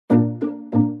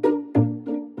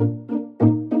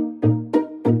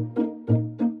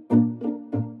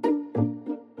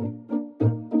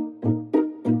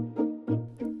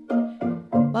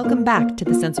Welcome back to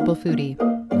The Sensible Foodie,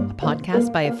 a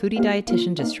podcast by a foodie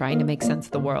dietitian just trying to make sense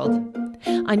of the world.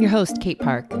 I'm your host, Kate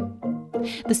Park.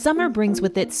 The summer brings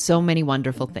with it so many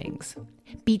wonderful things.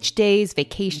 Beach days,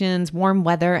 vacations, warm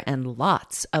weather, and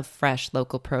lots of fresh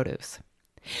local produce.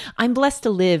 I'm blessed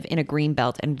to live in a green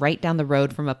belt and right down the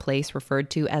road from a place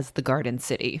referred to as the Garden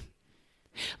City.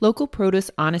 Local produce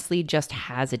honestly just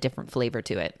has a different flavor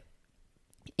to it.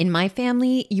 In my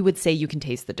family, you would say you can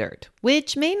taste the dirt,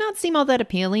 which may not seem all that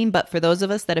appealing, but for those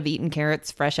of us that have eaten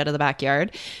carrots fresh out of the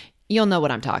backyard, you'll know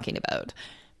what I'm talking about.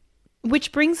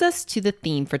 Which brings us to the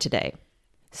theme for today,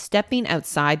 stepping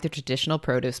outside the traditional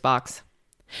produce box.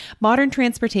 Modern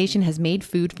transportation has made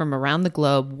food from around the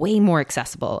globe way more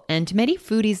accessible, and to many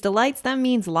foodies' delights, that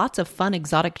means lots of fun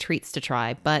exotic treats to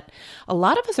try, but a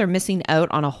lot of us are missing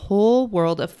out on a whole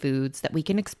world of foods that we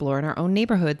can explore in our own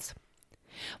neighborhoods.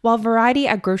 While variety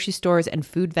at grocery stores and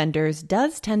food vendors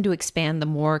does tend to expand the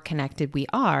more connected we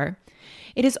are,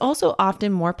 it is also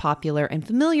often more popular and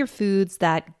familiar foods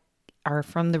that are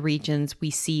from the regions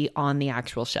we see on the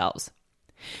actual shelves.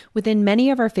 Within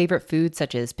many of our favorite foods,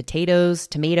 such as potatoes,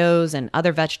 tomatoes, and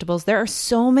other vegetables, there are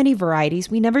so many varieties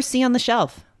we never see on the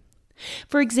shelf.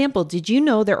 For example, did you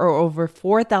know there are over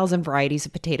 4,000 varieties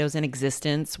of potatoes in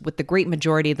existence, with the great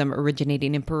majority of them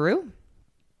originating in Peru?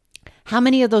 How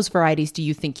many of those varieties do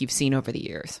you think you've seen over the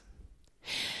years?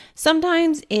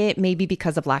 Sometimes it may be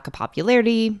because of lack of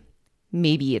popularity,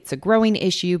 maybe it's a growing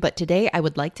issue, but today I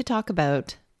would like to talk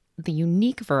about the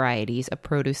unique varieties of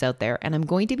produce out there, and I'm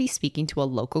going to be speaking to a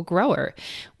local grower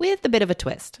with a bit of a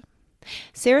twist.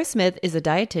 Sarah Smith is a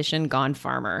dietitian gone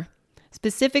farmer.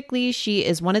 Specifically, she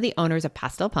is one of the owners of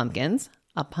Pastel Pumpkins,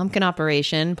 a pumpkin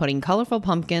operation putting colorful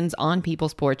pumpkins on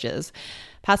people's porches.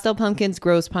 Pastel Pumpkins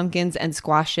grows pumpkins and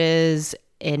squashes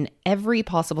in every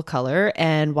possible color,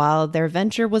 and while their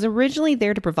venture was originally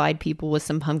there to provide people with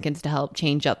some pumpkins to help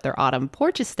change up their autumn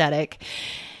porch aesthetic,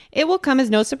 it will come as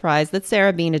no surprise that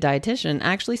Sarah, being a dietitian,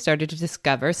 actually started to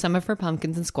discover some of her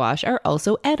pumpkins and squash are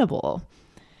also edible.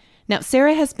 Now,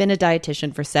 Sarah has been a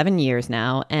dietitian for 7 years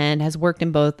now and has worked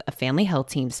in both a family health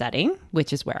team setting,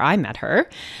 which is where I met her,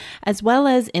 as well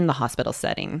as in the hospital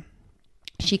setting.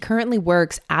 She currently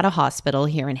works at a hospital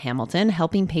here in Hamilton,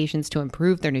 helping patients to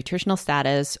improve their nutritional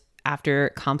status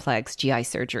after complex GI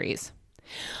surgeries.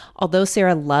 Although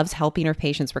Sarah loves helping her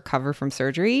patients recover from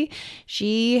surgery,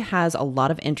 she has a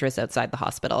lot of interests outside the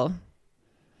hospital.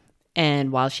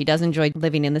 And while she does enjoy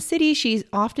living in the city, she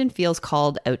often feels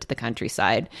called out to the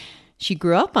countryside. She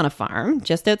grew up on a farm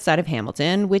just outside of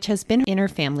Hamilton, which has been in her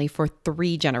family for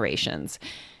 3 generations.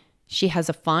 She has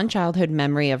a fond childhood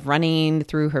memory of running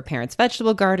through her parents'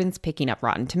 vegetable gardens, picking up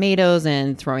rotten tomatoes,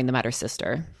 and throwing them at her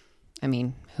sister. I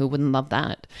mean, who wouldn't love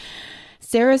that?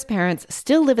 Sarah's parents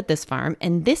still live at this farm,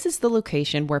 and this is the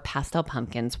location where Pastel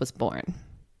Pumpkins was born.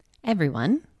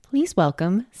 Everyone, please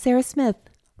welcome Sarah Smith.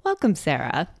 Welcome,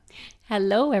 Sarah.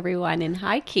 Hello, everyone, and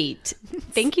hi, Kate.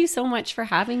 Thank you so much for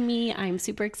having me. I'm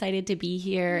super excited to be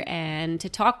here and to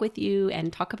talk with you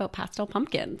and talk about pastel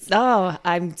pumpkins. Oh,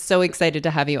 I'm so excited to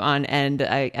have you on, and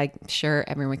I'm sure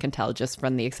everyone can tell just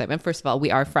from the excitement. First of all,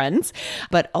 we are friends,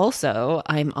 but also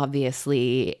I'm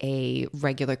obviously a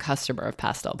regular customer of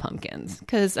Pastel Pumpkins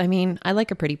because, I mean, I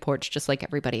like a pretty porch just like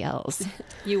everybody else.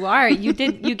 You are. You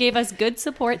gave us good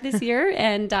support this year,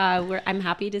 and I'm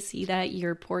happy to see that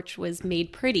your porch was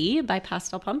made pretty by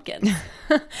Pastel Pumpkins.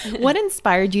 What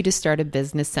inspired you to start a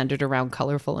business centered around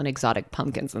colorful and exotic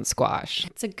pumpkins and squash?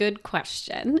 It's a good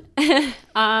question.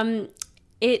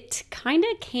 It kind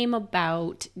of came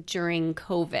about during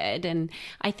COVID, and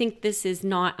I think this is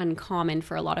not uncommon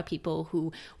for a lot of people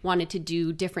who wanted to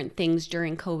do different things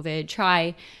during COVID,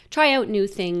 try out new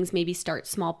things, maybe start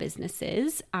small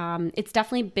businesses. It's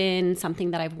definitely been something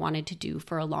that I've wanted to do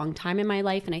for a long time in my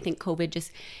life, and I think COVID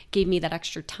just gave me that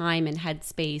extra time and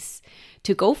headspace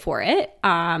to go for it.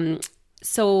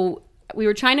 So we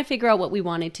were trying to figure out what we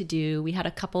wanted to do. We had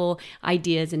a couple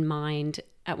ideas in mind.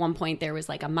 At one point, there was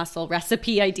like a mussel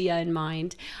recipe idea in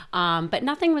mind, but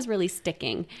nothing was really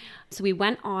sticking. So we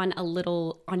went on a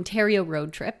little Ontario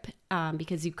road trip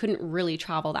because you couldn't really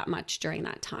travel that much during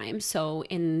that time. So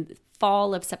in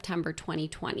fall of September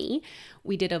 2020,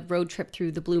 we did a road trip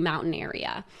through the Blue Mountain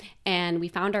area, and we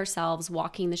found ourselves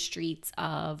walking the streets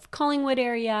of Collingwood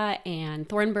area and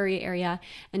Thornbury area,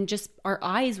 and just our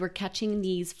eyes were catching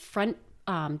these front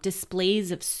displays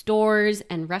of stores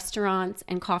and restaurants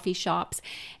and coffee shops,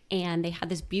 and they had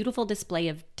this beautiful display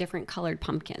of different colored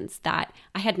pumpkins that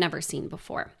I had never seen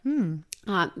before.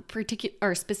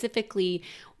 Specifically,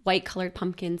 white colored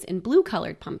pumpkins and blue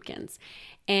colored pumpkins.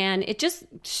 And it just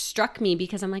struck me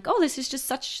because I'm like, oh, this is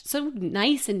just so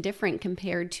nice and different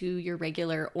compared to your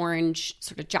regular orange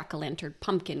sort of jack-o'-lantern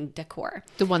pumpkin decor.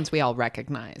 The ones we all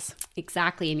recognize.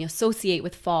 Exactly. And you associate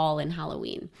with fall and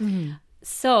Halloween. Mm-hmm.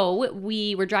 So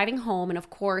we were driving home, and of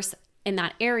course, in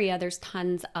that area, there's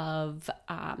tons of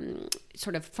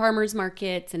sort of farmers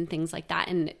markets and things like that.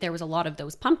 And there was a lot of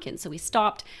those pumpkins. So we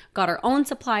stopped, got our own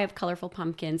supply of colorful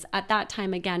pumpkins. At that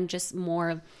time, again, just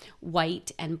more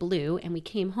white and blue. And we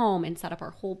came home and set up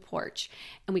our whole porch.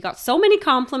 And we got so many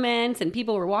compliments, and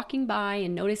people were walking by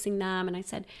and noticing them. And I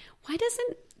said, why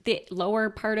doesn't the lower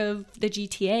part of the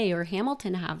GTA or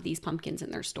Hamilton have these pumpkins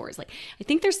in their stores? Like, I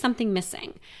think there's something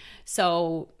missing.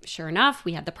 So sure enough,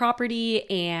 we had the property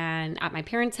and at my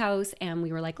parents' house, and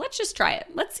we were like, let's just try it.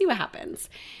 Let's see what happens.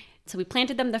 So we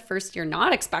planted them the first year,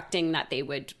 not expecting that they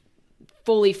would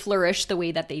fully flourish the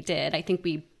way that they did. I think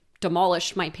we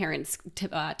demolished my parents'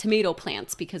 tomato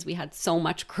plants because we had so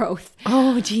much growth.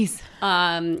 Oh, geez.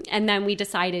 And then we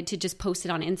decided to just post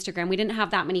it on Instagram. We didn't have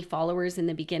that many followers in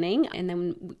the beginning. And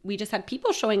then we just had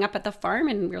people showing up at the farm,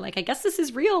 and we were like, I guess this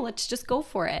is real. Let's just go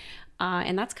for it.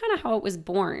 And that's kind of how it was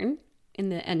born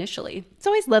initially. It's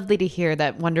always lovely to hear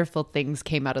that wonderful things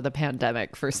came out of the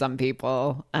pandemic for some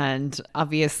people. And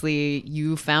obviously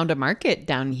you found a market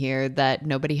down here that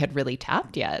nobody had really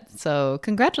tapped yet. So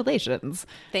congratulations.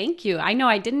 Thank you. I know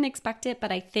I didn't expect it,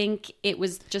 but I think it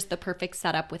was just the perfect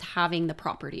setup with having the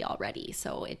property already.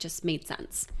 So it just made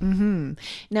sense. Mm-hmm.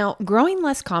 Now, growing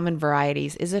less common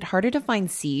varieties, is it harder to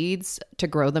find seeds to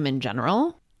grow them in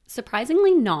general?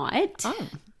 Surprisingly not. Oh.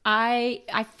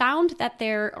 I found that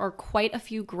there are quite a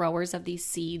few growers of these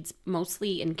seeds,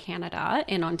 mostly in Canada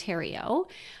and Ontario.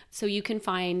 So you can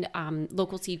find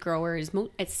local seed growers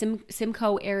at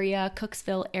Simcoe area,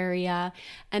 Cooksville area,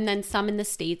 and then some in the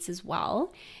States as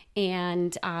well.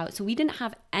 And so we didn't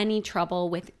have any trouble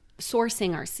with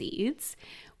sourcing our seeds.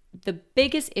 The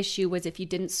biggest issue was if you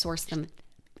didn't source them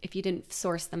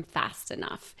fast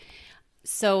enough.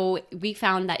 So we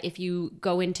found that if you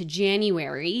go into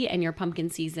January and your pumpkin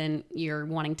season, you're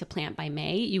wanting to plant by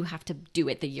May, you have to do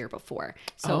it the year before.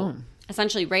 So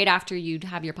essentially right after you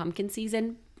have your pumpkin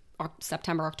season,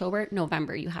 September, October,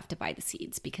 November, you have to buy the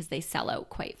seeds because they sell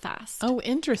out quite fast. Oh,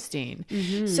 interesting.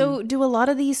 Mm-hmm. So do a lot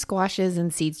of these squashes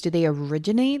and seeds, do they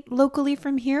originate locally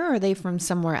from here, or are they from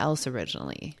somewhere else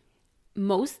originally?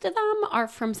 Most of them are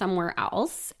from somewhere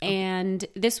else. And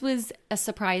this was a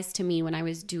surprise to me when I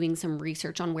was doing some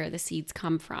research on where the seeds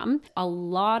come from. A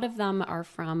lot of them are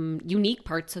from unique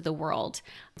parts of the world,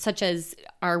 such as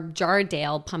our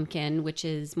Jardale pumpkin, which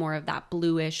is more of that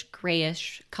bluish,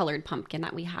 grayish colored pumpkin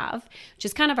that we have, which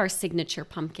is kind of our signature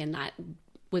pumpkin that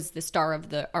was the star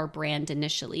of our brand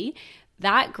initially.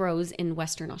 That grows in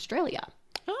Western Australia.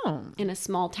 Oh. In a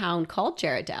small town called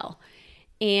Jardale.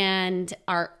 And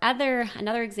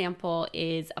another example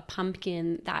is a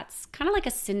pumpkin that's kind of like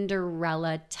a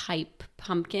Cinderella type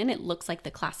pumpkin. It looks like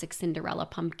the classic Cinderella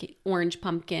pumpkin, orange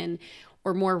pumpkin,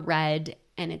 or more red,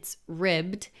 and it's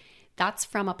ribbed. That's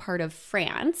from a part of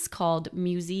France called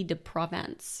Musée de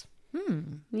Provence.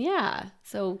 Yeah,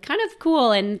 so kind of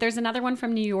cool. And there's another one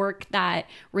from New York that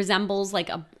resembles like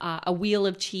a wheel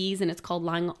of cheese, and it's called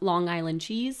Long Island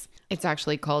cheese. It's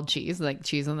actually called cheese, like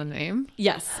cheese in the name?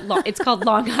 Yes, it's called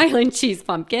Long Island cheese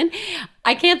pumpkin.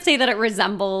 I can't say that it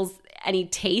resembles any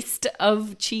taste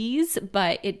of cheese,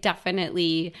 but it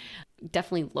definitely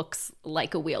looks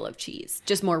like a wheel of cheese,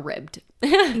 just more ribbed.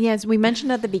 Yes, we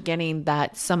mentioned at the beginning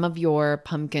that some of your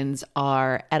pumpkins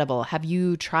are edible. Have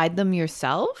you tried them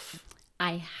yourself?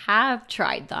 I have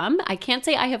tried them. I can't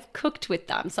say I have cooked with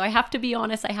them. So I have to be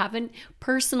honest, I haven't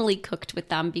personally cooked with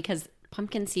them because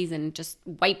pumpkin season just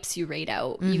wipes you right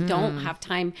out. Mm-hmm. You don't have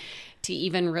time to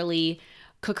even really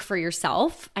cook for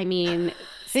yourself. I mean,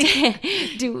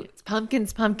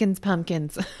 pumpkins.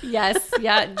 Yes.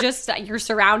 Yeah. Just you're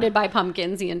surrounded by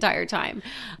pumpkins the entire time.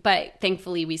 But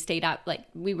thankfully we stayed up, like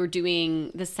we were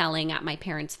doing the selling at my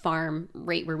parents' farm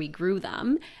right where we grew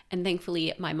them. And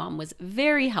thankfully my mom was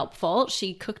very helpful.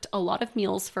 She cooked a lot of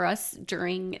meals for us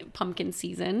during pumpkin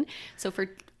season. So for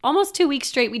almost 2 weeks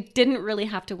straight, we didn't really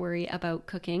have to worry about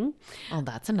cooking. Oh,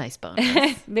 that's a nice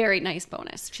bonus. Very nice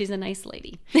bonus. She's a nice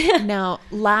lady. Now,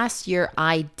 last year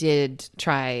I did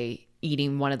try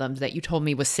eating one of them that you told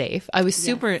me was safe. I was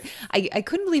super, yes. I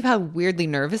couldn't believe how weirdly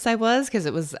nervous I was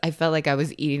because I felt like I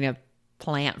was eating a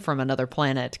plant from another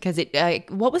planet. Because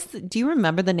do you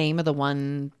remember the name of the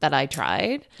one that I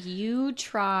tried? You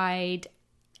tried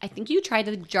I think you tried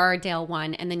the Jardale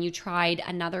one, and then you tried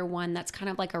another one that's kind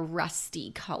of like a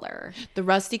rusty color. The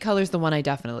rusty color is the one I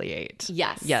definitely ate.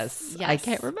 Yes. I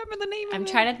can't remember the name of it. I'm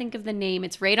trying to think of the name.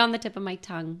 It's right on the tip of my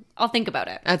tongue. I'll think about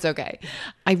it. That's okay.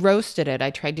 I roasted it.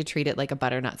 I tried to treat it like a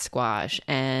butternut squash,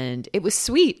 and it was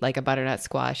sweet like a butternut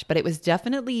squash, but it was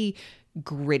definitely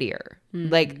grittier.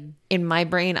 Like in my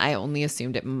brain, I only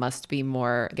assumed it must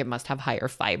have higher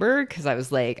fiber, because I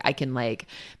was like, I can like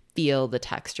feel the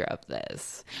texture of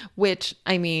this, which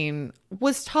I mean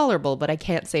was tolerable, but I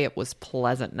can't say it was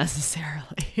pleasant necessarily.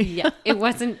 Yeah, it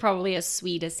wasn't probably as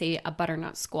sweet as, say, a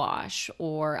butternut squash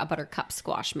or a buttercup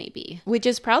squash maybe. Which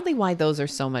is probably why those are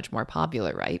so much more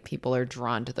popular, right? People are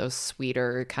drawn to those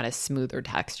sweeter, kind of smoother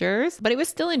textures. But it was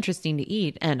still interesting to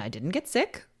eat, and I didn't get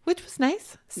sick, which was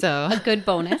nice. So a good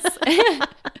bonus.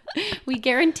 We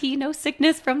guarantee no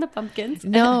sickness from the pumpkins.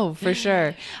 No, for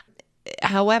sure.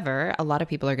 However, a lot of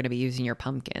people are going to be using your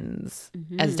pumpkins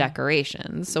as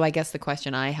decorations. So I guess the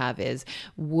question I have is,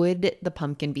 would the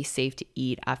pumpkin be safe to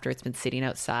eat after it's been sitting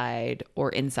outside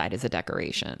or inside as a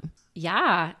decoration?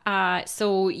 Yeah.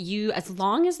 So as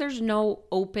long as there's no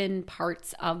open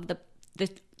parts of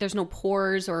there's no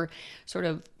pores or sort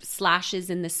of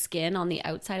slashes in the skin on the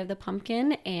outside of the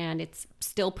pumpkin, and it's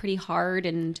still pretty hard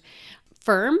and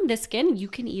firm, the skin, you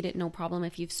can eat it no problem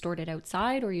if you've stored it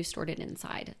outside or you stored it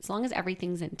inside. As long as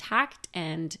everything's intact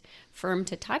and firm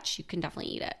to touch, you can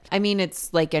definitely eat it. I mean,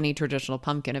 it's like any traditional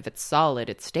pumpkin. If it's solid,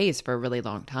 it stays for a really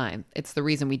long time. It's the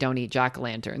reason we don't eat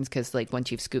jack-o'-lanterns, because like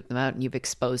once you've scooped them out and you've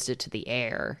exposed it to the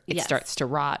air, it starts to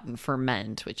rot and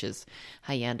ferment, which is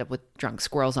how you end up with drunk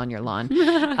squirrels on your lawn. 2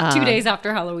 days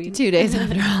after Halloween. 2 days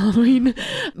after Halloween.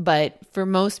 But for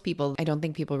most people, I don't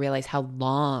think people realize how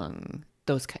long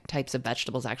those types of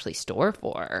vegetables actually store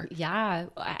for. Yeah,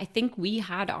 I think we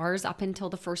had ours up until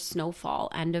the first snowfall,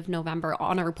 end of November,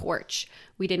 on our porch.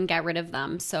 We didn't get rid of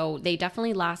them. So they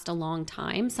definitely last a long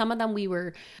time. Some of them we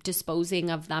were disposing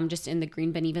of them just in the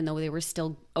green bin, even though they were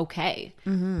still okay.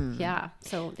 Yeah,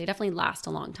 so they definitely last a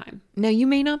long time. Now, you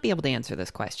may not be able to answer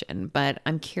this question, but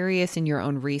I'm curious, in your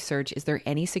own research, is there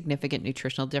any significant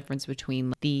nutritional difference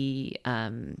between the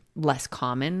less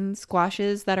common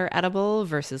squashes that are edible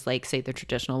versus, like, say, the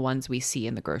traditional ones we see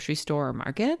in the grocery store or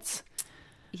markets?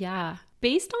 Yeah.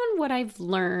 Based on what I've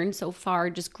learned so far,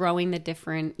 just growing the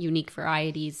different unique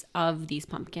varieties of these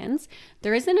pumpkins,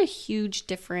 there isn't a huge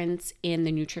difference in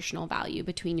the nutritional value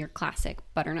between your classic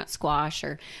butternut squash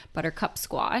or buttercup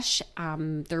squash.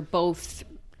 They're both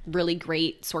really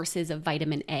great sources of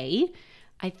vitamin A.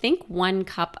 I think 1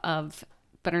 cup of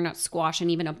butternut squash and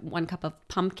even 1 cup of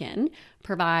pumpkin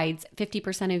provides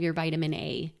 50% of your vitamin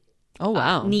A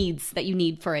needs that you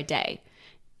need for a day.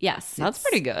 Yes. That's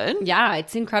pretty good. Yeah,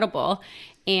 it's incredible.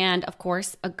 And of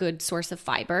course, a good source of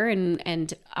fiber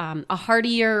and a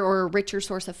heartier or richer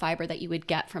source of fiber that you would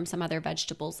get from some other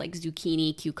vegetables like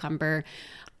zucchini, cucumber,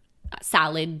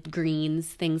 salad greens,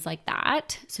 things like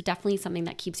that. So definitely something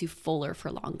that keeps you fuller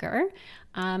for longer.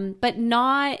 But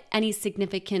not any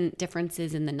significant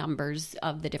differences in the numbers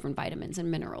of the different vitamins and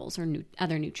minerals or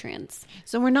other nutrients.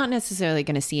 So we're not necessarily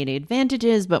going to see any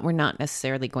advantages, but we're not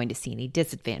necessarily going to see any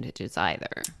disadvantages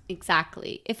either.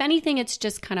 Exactly. If anything, it's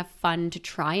just kind of fun to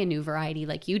try a new variety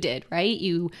like you did, right?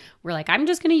 You were like, I'm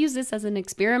just going to use this as an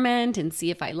experiment and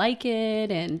see if I like it.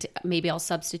 And maybe I'll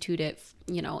substitute it,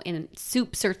 in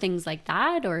soups or things like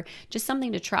that, or just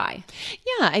something to try.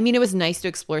 Yeah. I mean, it was nice to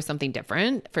explore something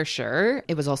different for sure.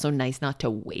 It was also nice not to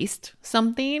waste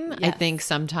something. Yes. I think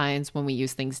sometimes when we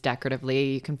use things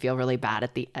decoratively, you can feel really bad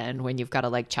at the end when you've got to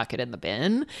like chuck it in the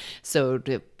bin. So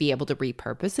to be able to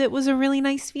repurpose it was a really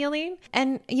nice feeling.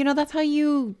 And, that's how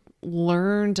you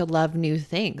learn to love new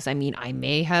things. I mean, I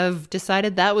may have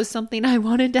decided that was something I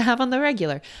wanted to have on the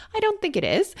regular. I don't think it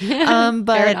is.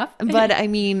 Fair enough. But I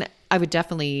mean, I would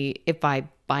definitely, if I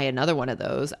buy another one of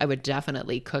those, I would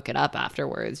definitely cook it up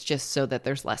afterwards just so that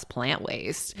there's less plant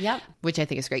waste. Yep. Which I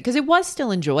think is great because it was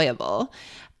still enjoyable.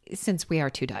 Since we are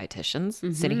 2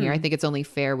 dietitians sitting here, I think it's only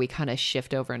fair we kind of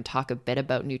shift over and talk a bit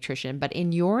about nutrition. But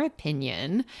in your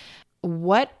opinion,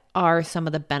 what are some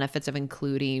of the benefits of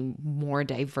including more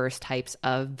diverse types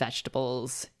of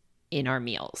vegetables in our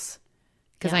meals?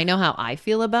 Because I know how I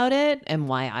feel about it and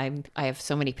why I have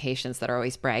so many patients that are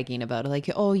always bragging about it. Like,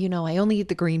 oh, I only eat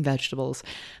the green vegetables.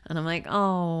 And I'm like,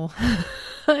 oh,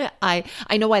 I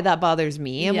know why that bothers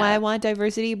me and why I want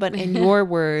diversity. But in your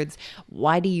words,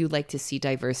 why do you like to see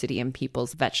diversity in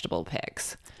people's vegetable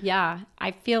picks? Yeah,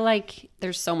 I feel like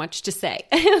there's so much to say,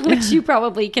 which you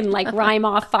probably can like rhyme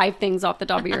off 5 things off the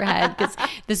top of your head because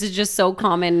this is just so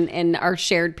common in our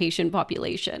shared patient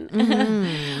population.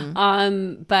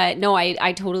 But no,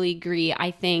 I totally agree.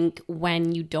 I think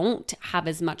when you don't have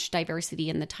as much diversity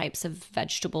in the types of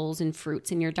vegetables and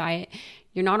fruits in your diet,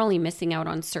 you're not only missing out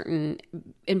on certain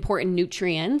important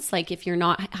nutrients, like if you're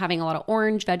not having a lot of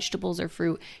orange vegetables or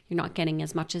fruit, you're not getting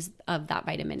as much of that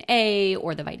vitamin A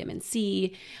or the vitamin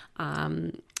C.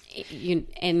 And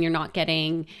you're not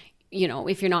getting,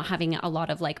 if you're not having a lot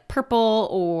of like purple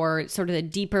or sort of the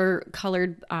deeper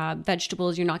colored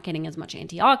vegetables, you're not getting as much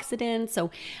antioxidants. So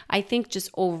I think just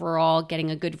overall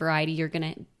getting a good variety, you're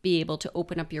going to be able to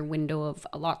open up your window of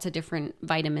lots of different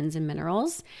vitamins and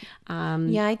minerals.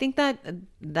 Yeah, I think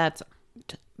that's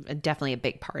definitely a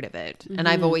big part of it. And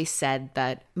I've always said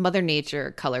that Mother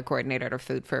Nature color coordinated our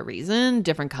food for a reason.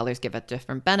 Different colors give it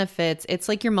different benefits. It's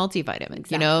like your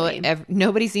multivitamins. Exactly.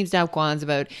 Nobody seems to have qualms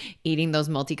about eating those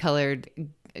multicolored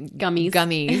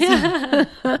Gummies.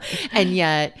 And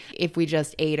yet, if we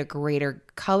just ate a greater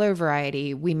color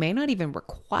variety, we may not even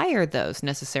require those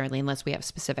necessarily unless we have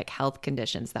specific health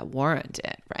conditions that warrant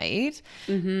it, right?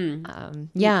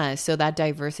 So that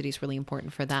diversity is really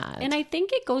important for that. And I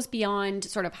think it goes beyond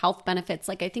sort of health benefits.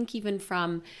 Like I think even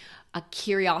from a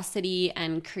curiosity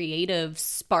and creative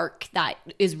spark that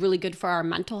is really good for our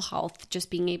mental health, just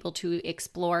being able to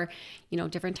explore,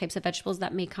 different types of vegetables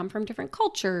that may come from different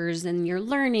cultures, and you're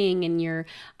learning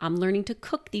to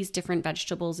cook these different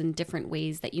vegetables in different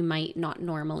ways that you might not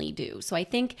normally do. So I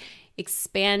think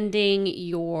expanding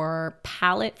your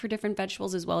palate for different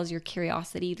vegetables as well as your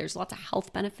curiosity, there's lots of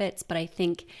health benefits, but I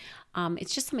think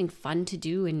it's just something fun to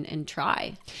do and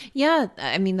try. Yeah,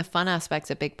 I mean, the fun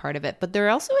aspect's a big part of it, but there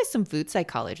also is some food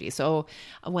psychology. So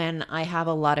when I have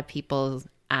a lot of people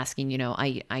asking,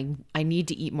 I need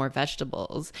to eat more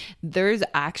vegetables, there's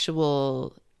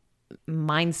actual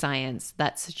mind science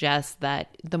that suggests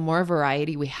that the more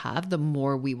variety we have, the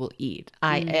more we will eat.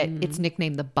 It's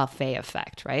nicknamed the buffet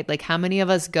effect, right? Like how many of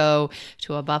us go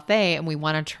to a buffet and we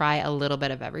want to try a little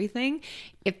bit of everything?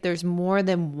 If there's more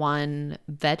than one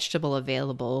vegetable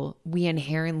available, we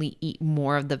inherently eat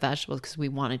more of the vegetables because we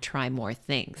want to try more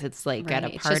things. It's like at a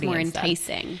party. It's just more and stuff.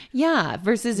 enticing. Yeah.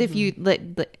 Versus if you,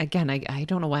 again, I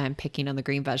don't know why I'm picking on the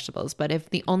green vegetables, but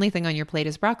if the only thing on your plate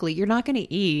is broccoli, you're not going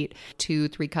to eat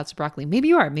 2-3 cups of broccoli. Maybe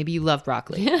you are. Maybe you love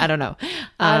broccoli. I don't know.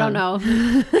 I don't know.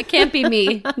 It can't be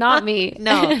me. Not me.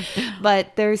 No.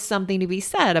 But there's something to be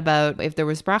said about if there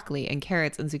was broccoli and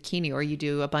carrots and zucchini, or you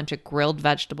do a bunch of grilled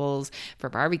vegetables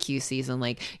for barbecue season,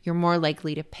 like you're more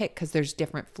likely to pick because there's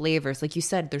different flavors. Like you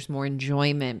said, there's more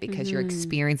enjoyment because you're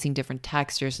experiencing different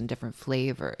textures and different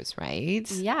flavors, right?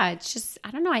 Yeah, it's just,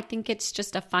 I don't know. I think it's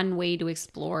just a fun way to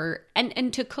explore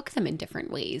and to cook them in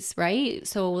different ways, right?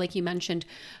 So like you mentioned,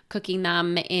 cooking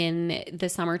them in the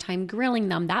summertime, grilling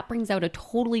them, that brings out a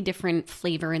totally different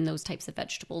flavor in those types of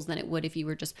vegetables than it would if you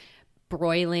were just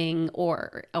broiling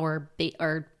or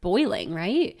boiling,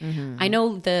 right? I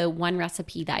know the one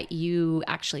recipe that you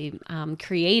actually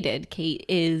created, Kate,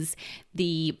 is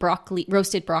the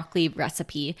roasted broccoli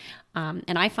recipe.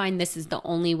 And I find this is the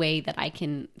only way that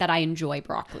I enjoy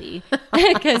broccoli,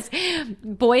 because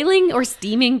boiling or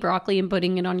steaming broccoli and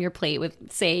putting it on your plate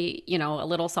with, say, a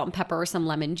little salt and pepper or some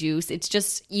lemon juice, it's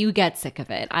just, you get sick of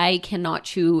it. I cannot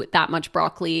chew that much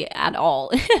broccoli at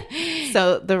all.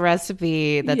 So the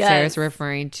recipe that Sarah's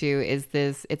referring to is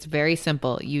this. It's very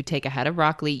simple. You take a head of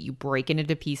broccoli, you break it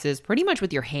into pieces pretty much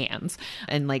with your hands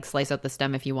and like slice out the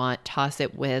stem if you want, toss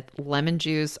it with lemon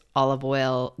juice, olive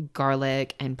oil,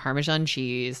 garlic, and Parmesan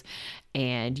cheese,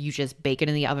 and you just bake it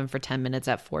in the oven for 10 minutes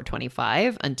at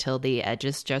 425 until the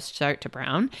edges just start to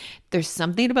brown. There's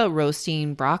something about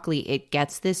roasting broccoli. It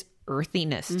gets this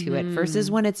earthiness to it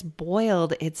versus when it's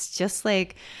boiled, it's just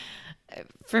like,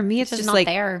 for me, it's just like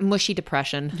there. Mushy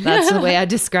depression. That's the way I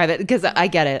describe it, because I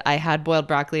get it. I had boiled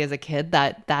broccoli as a kid.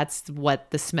 That's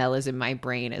what the smell is in my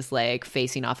brain, is like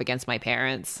facing off against my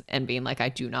parents and being like, I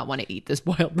do not want to eat this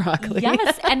boiled broccoli.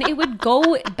 Yes, and it would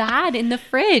go bad in the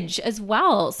fridge as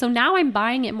well. So now I'm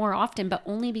buying it more often, but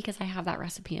only because I have that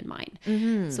recipe in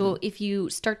mind. So if you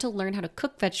start to learn how to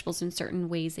cook vegetables in certain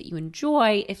ways that you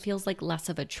enjoy, it feels like less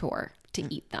of a chore to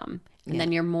eat them. And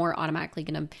then you're more automatically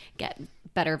going to get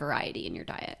better variety in your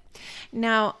diet.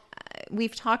 Now,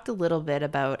 we've talked a little bit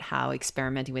about how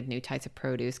experimenting with new types of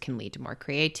produce can lead to more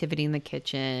creativity in the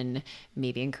kitchen,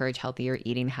 maybe encourage healthier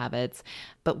eating habits.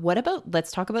 But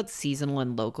let's talk about seasonal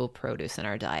and local produce in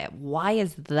our diet. Why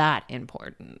is that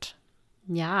important?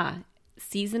 Yeah.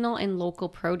 Seasonal and local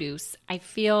produce. I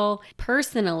feel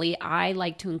personally, I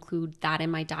like to include that in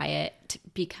my diet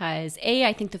because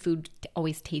I think the food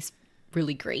always tastes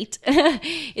really great.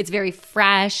 It's very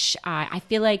fresh. I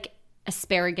feel like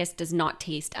asparagus does not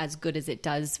taste as good as it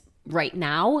does right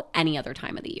now any other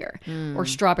time of the year, or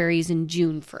strawberries in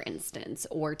June, for instance,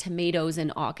 or tomatoes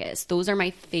in August. Those are my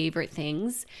favorite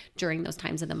things during those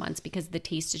times of the months because the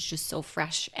taste is just so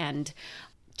fresh and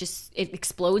just it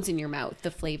explodes in your mouth, the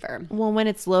flavor. Well, when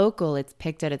it's local, it's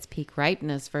picked at its peak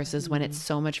ripeness versus when it's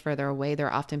so much further away,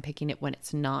 they're often picking it when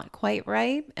it's not quite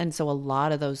ripe. And so a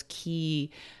lot of those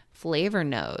key flavor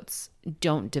notes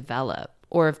don't develop.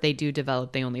 Or if they do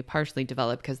develop, they only partially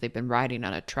develop because they've been riding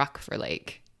on a truck for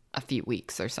like a few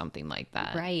weeks or something like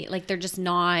that. Right. Like they're just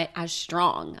not as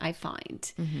strong, I find.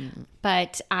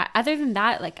 But other than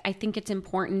that, like I think it's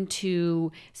important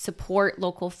to support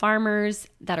local farmers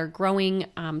that are growing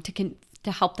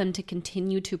to help them to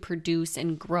continue to produce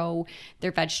and grow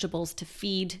their vegetables to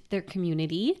feed their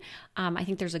community. I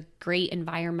think there's a great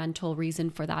environmental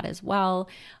reason for that as well.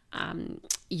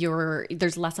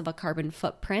 There's less of a carbon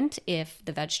footprint if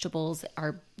the vegetables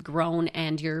are grown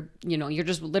and you're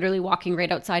just literally walking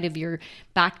right outside of your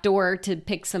back door to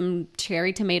pick some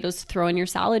cherry tomatoes to throw in your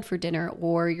salad for dinner,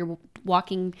 or you're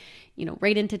walking,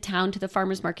 right into town to the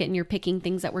farmer's market and you're picking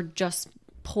things that were just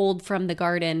pulled from the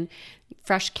garden,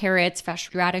 fresh carrots,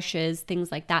 fresh radishes,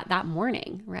 things like that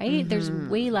morning, right? There's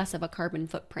way less of a carbon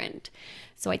footprint.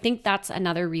 So I think that's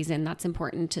another reason that's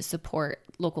important to support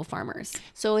local farmers.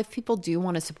 So if people do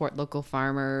want to support local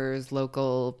farmers,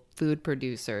 local food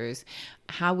producers,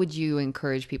 how would you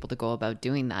encourage people to go about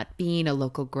doing that, being a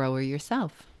local grower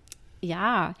yourself?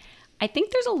 Yeah, I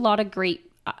think there's a lot of great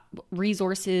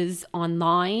resources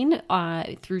online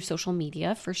through social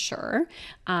media for sure.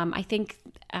 I think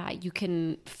you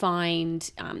can find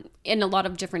in a lot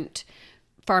of different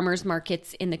farmers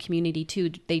markets in the community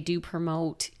too. They do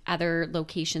promote other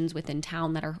locations within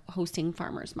town that are hosting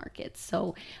farmers markets.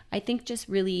 So I think just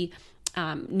really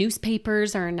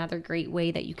newspapers are another great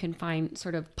way that you can find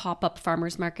sort of pop-up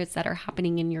farmers markets that are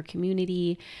happening in your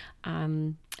community.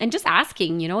 And just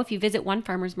asking, if you visit one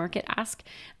farmer's market, ask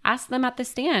them at the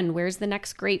stand, where's the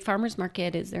next great farmer's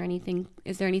market? Is there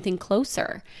anything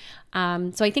closer?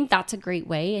 So I think that's a great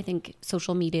way. I think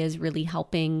social media is really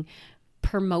helping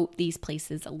promote these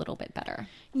places a little bit better.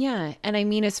 Yeah. And I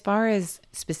mean, as far as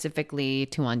specifically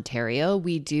to Ontario,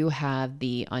 we do have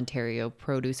the Ontario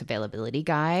Produce Availability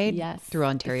Guide through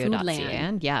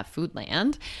ontario.ca. Yeah,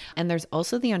 Foodland. And there's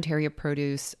also the Ontario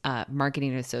Produce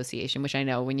Marketing Association, which I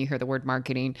know when you hear the word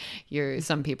marketing,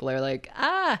 some people are like,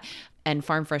 and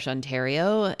Farm Fresh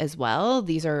Ontario as well.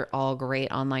 These are all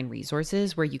great online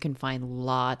resources where you can find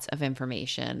lots of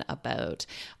information about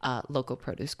local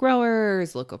produce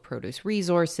growers, local produce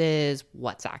resources,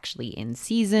 what's actually in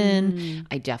season.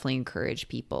 I definitely encourage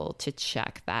people to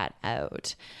check that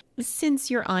out. Since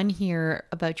you're on here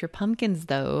about your pumpkins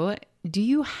though, do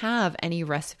you have any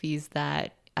recipes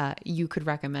that you could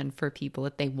recommend for people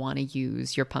if they want to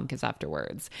use your pumpkins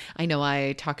afterwards? I know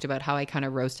I talked about how I kind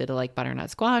of roasted a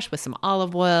butternut squash with some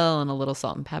olive oil and a little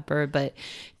salt and pepper, but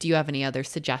do you have any other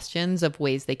suggestions of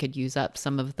ways they could use up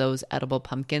some of those edible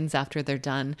pumpkins after they're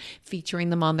done featuring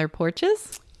them on their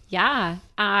porches? Yeah,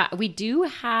 we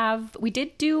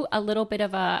did do a little bit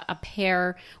of a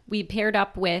pair. We paired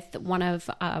up with one of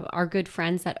our good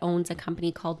friends that owns a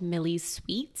company called Millie's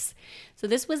Sweets. So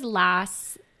this was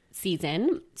last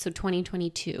season, so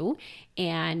 2022,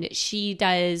 and she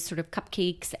does sort of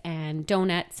cupcakes and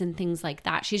donuts and things like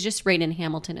that. She's just right in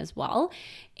Hamilton as well,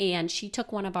 and she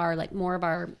took one of our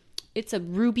it's a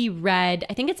ruby red,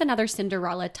 I think it's another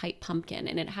Cinderella type pumpkin,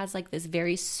 and it has this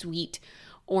very sweet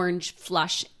orange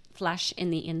flesh in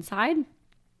the inside.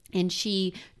 And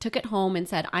she took it home and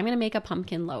said, I'm going to make a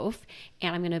pumpkin loaf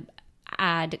and I'm going to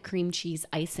add cream cheese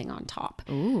icing on top.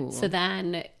 Ooh. So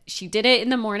then she did it in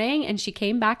the morning and she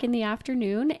came back in the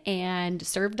afternoon and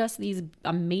served us these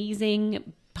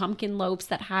amazing pumpkin loaves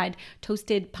that had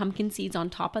toasted pumpkin seeds on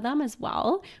top of them as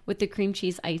well, with the cream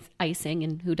cheese icing.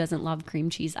 And who doesn't love cream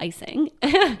cheese icing?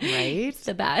 Right. It's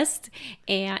the best.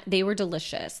 And they were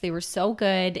delicious. They were so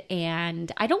good.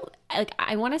 And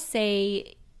I want to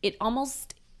say it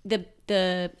almost,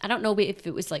 I don't know if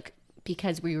it was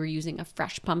because we were using a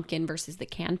fresh pumpkin versus the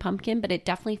canned pumpkin, but it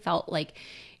definitely felt like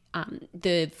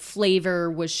the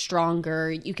flavor was stronger.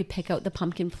 You could pick out the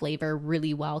pumpkin flavor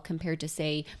really well compared to,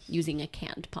 say, using a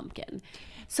canned pumpkin.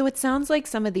 So it sounds like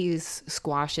some of these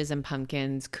squashes and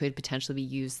pumpkins could potentially be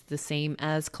used the same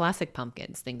as classic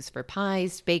pumpkins, things for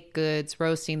pies, baked goods,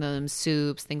 roasting them,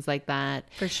 soups, things like that.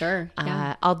 For sure.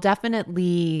 Yeah. I'll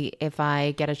definitely, if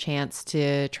I get a chance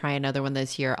to try another one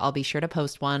this year, I'll be sure to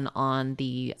post one on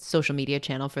the social media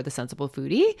channel for The Sensible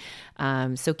Foodie.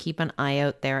 So keep an eye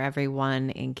out there, everyone,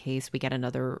 in case we get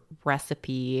another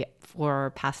recipe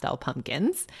for pastel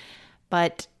pumpkins.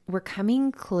 But we're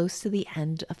coming close to the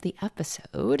end of the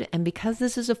episode. And because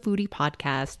this is a foodie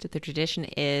podcast, the tradition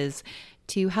is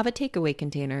to have a takeaway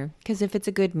container, because if it's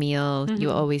a good meal, you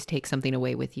always take something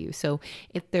away with you. So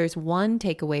if there's one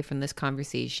takeaway from this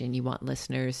conversation you want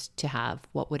listeners to have,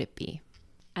 what would it be?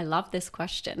 I love this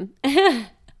question.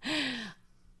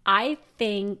 I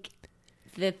think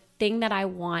the thing that I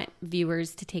want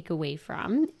viewers to take away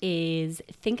from is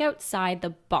think outside the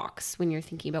box when you're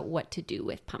thinking about what to do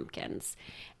with pumpkins.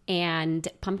 And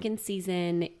pumpkin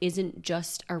season isn't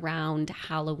just around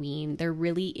Halloween. There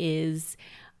really is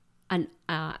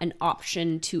an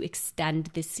option to extend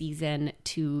the season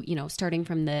to, starting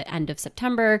from the end of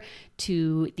September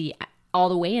to all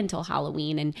the way until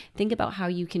Halloween, and think about how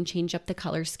you can change up the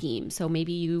color scheme. So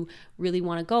maybe you really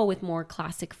want to go with more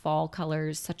classic fall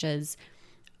colors such as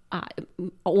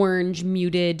orange,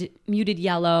 muted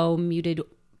yellow, muted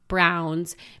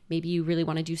browns. Maybe you really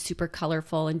want to do super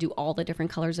colorful and do all the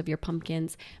different colors of your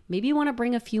pumpkins. Maybe you want to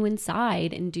bring a few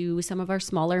inside and do some of our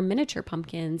smaller miniature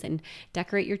pumpkins and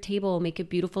decorate your table, make a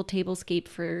beautiful tablescape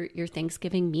for your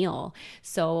Thanksgiving meal.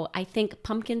 So I think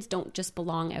pumpkins don't just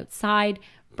belong outside.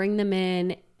 Bring them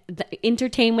in,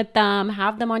 entertain with them,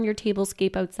 have them on your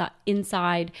tablescape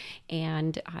inside,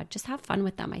 and just have fun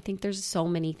with them. I think there's so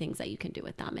many things that you can do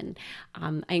with them. And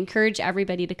I encourage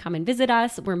everybody to come and visit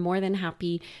us. We're more than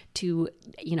happy to,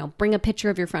 bring a picture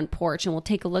of your front porch, and we'll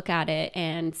take a look at it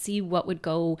and see what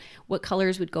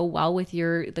colors would go well with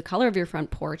the color of your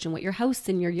front porch and what your house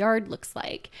and your yard looks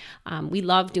like. We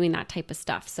love doing that type of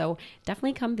stuff. So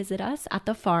definitely come visit us at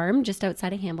the farm just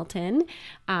outside of Hamilton.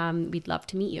 We'd love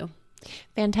to meet you.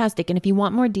 Fantastic. And if you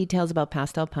want more details about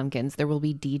pastel pumpkins, there will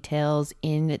be details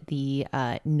in the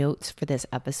notes for this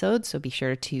episode. So be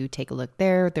sure to take a look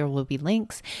there. There will be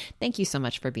links. Thank you so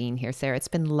much for being here, Sarah. It's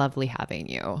been lovely having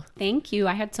you. Thank you.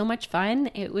 I had so much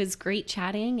fun. It was great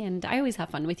chatting, and I always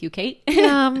have fun with you, Kate.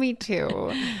 Yeah, me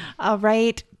too. All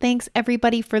right. Thanks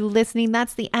everybody for listening.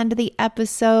 That's the end of the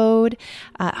episode.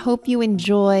 Hope you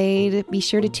enjoyed. Be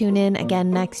sure to tune in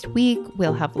again next week.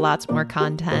 We'll have lots more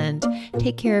content.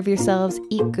 Take care of yourselves,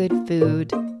 eat good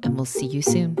food, and we'll see you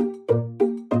soon.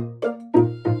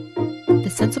 The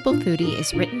Sensible Foodie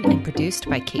is written and produced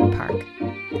by Kate Park.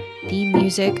 Theme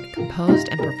music composed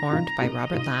and performed by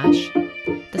Robert Lash.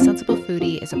 The Sensible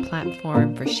Foodie is a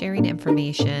platform for sharing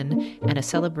information and a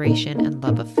celebration and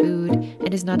love of food,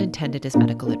 and is not intended as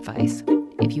medical advice.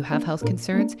 If you have health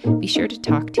concerns, be sure to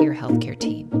talk to your healthcare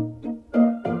team.